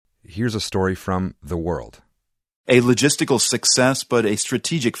here's a story from The World. A logistical success, but a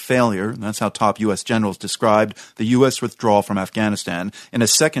strategic failure. That's how top U.S. generals described the U.S. withdrawal from Afghanistan in a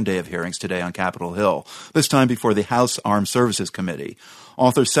second day of hearings today on Capitol Hill, this time before the House Armed Services Committee.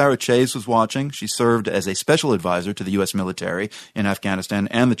 Author Sarah Chayes was watching. She served as a special advisor to the U.S. military in Afghanistan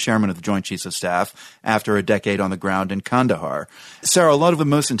and the chairman of the Joint Chiefs of Staff after a decade on the ground in Kandahar. Sarah, a lot of the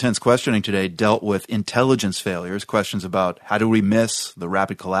most intense questioning today dealt with intelligence failures, questions about how do we miss the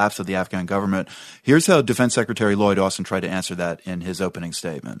rapid collapse of the Afghan government. Here's how Defense Secretary Lloyd Austin tried to answer that in his opening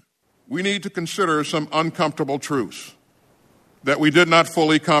statement. We need to consider some uncomfortable truths, that we did not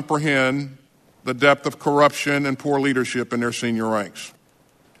fully comprehend the depth of corruption and poor leadership in their senior ranks,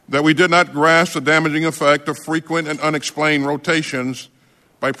 that we did not grasp the damaging effect of frequent and unexplained rotations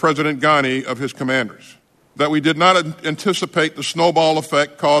by President Ghani of his commanders, that we did not anticipate the snowball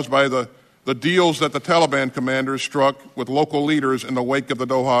effect caused by the deals that the Taliban commanders struck with local leaders in the wake of the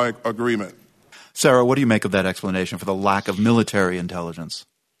Doha Agreement. Sarah, what do you make of that explanation for the lack of military intelligence?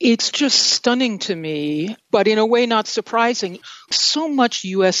 It's just stunning to me, but in a way not surprising. So much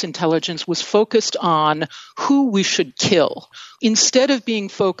U.S. intelligence was focused on who we should kill, instead of being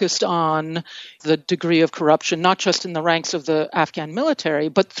focused on the degree of corruption, not just in the ranks of the Afghan military,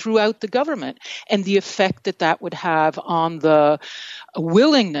 but throughout the government, and the effect that that would have on the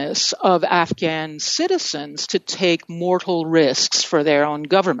willingness of Afghan citizens to take mortal risks for their own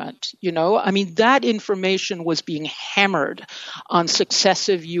government. That information was being hammered on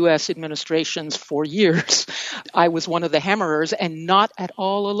successive U.S. administrations for years. I was one of the hammerers and not at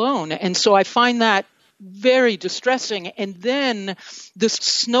all alone. And so I find that very distressing. And then the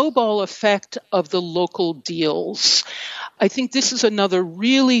snowball effect of the local deals. I think this is another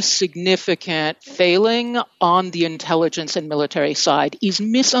really significant failing on the intelligence and military side, is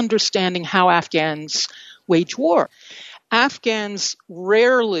misunderstanding how Afghans wage war. Afghans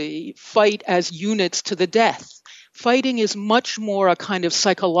rarely fight as units to the death. Fighting is much more a kind of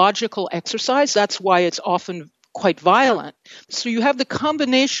psychological exercise. That's why it's often quite violent. So you have the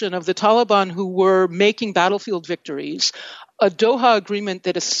combination of the Taliban, who were making battlefield victories, a Doha agreement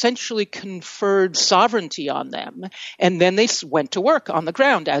that essentially conferred sovereignty on them, and then they went to work on the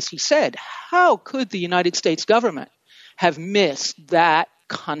ground, as he said. How could the United States government have missed that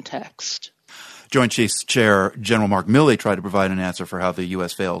context? Joint Chiefs Chair General Mark Milley tried to provide an answer for how the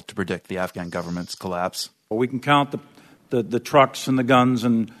U.S. failed to predict the Afghan government's collapse. Well, we can count the trucks and the guns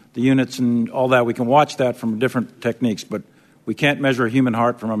and the units and all that. We can watch that from different techniques, but we can't measure a human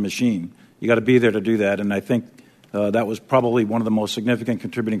heart from a machine. You got to be there to do that, and I think that was probably one of the most significant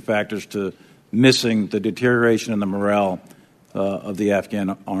contributing factors to missing the deterioration in the morale of the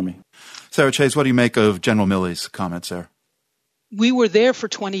Afghan army. Sarah Chayes, what do you make of General Milley's comments there? We were there for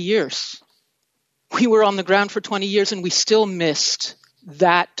 20 years. We were on the ground for 20 years, and we still missed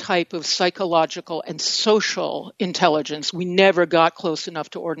that type of psychological and social intelligence. We never got close enough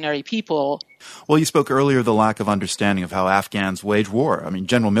to ordinary people. Well, you spoke earlier of the lack of understanding of how Afghans wage war.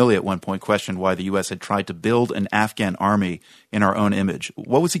 General Milley at one point questioned why the U.S. had tried to build an Afghan army in our own image.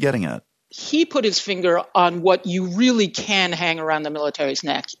 What was he getting at? He put his finger on what you really can hang around the military's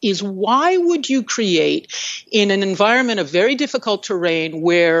neck, is why would you create, in an environment of very difficult terrain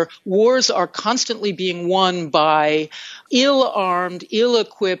where wars are constantly being won by ill-armed,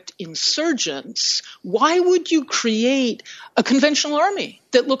 ill-equipped insurgents, why would you create a conventional army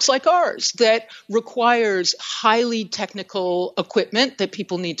that looks like ours, that requires highly technical equipment that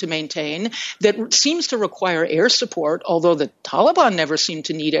people need to maintain, that seems to require air support, although the Taliban never seemed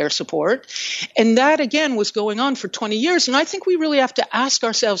to need air support? And that, again, was going on for 20 years. And I think we really have to ask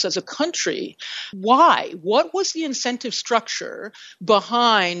ourselves as a country, why? What was the incentive structure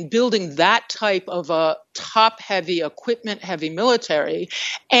behind building that type of a top-heavy, equipment-heavy military?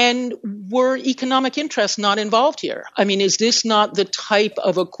 And were economic interests not involved here? Is this not the type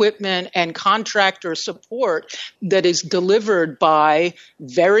of equipment and contractor support that is delivered by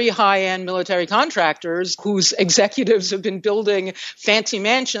very high-end military contractors whose executives have been building fancy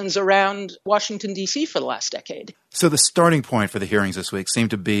mansions around Washington, D.C. for the last decade? So the starting point for the hearings this week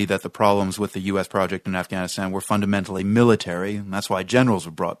seemed to be that the problems with the U.S. project in Afghanistan were fundamentally military, and that's why generals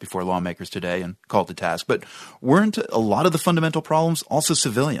were brought before lawmakers today and called to task. But weren't a lot of the fundamental problems also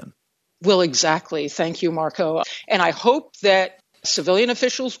civilian? Well, exactly. Thank you, Marco. And I hope that civilian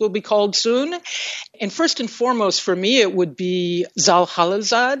officials will be called soon. And first and foremost, for me, it would be Zal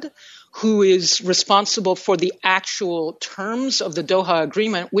Khalilzad, who is responsible for the actual terms of the Doha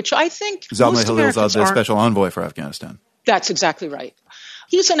Agreement, which I think Zalmay Khalilzad, the special envoy for Afghanistan. That's exactly right.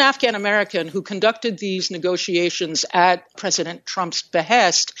 He's an Afghan-American who conducted these negotiations at President Trump's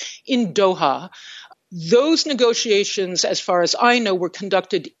behest in Doha. Those negotiations, as far as I know, were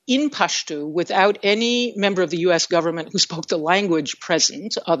conducted in Pashto without any member of the U.S. government who spoke the language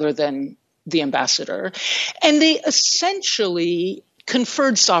present other than the ambassador. And they essentially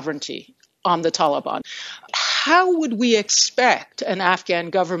conferred sovereignty on the Taliban. How would we expect an Afghan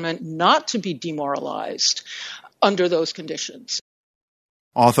government not to be demoralized under those conditions?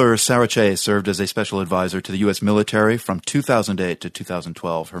 Author Sarah Chayes served as a special advisor to the U.S. military from 2008 to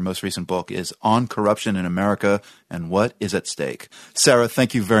 2012. Her most recent book is On Corruption in America and What is at Stake. Sarah,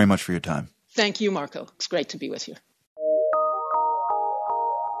 thank you very much for your time. Thank you, Marco. It's great to be with you.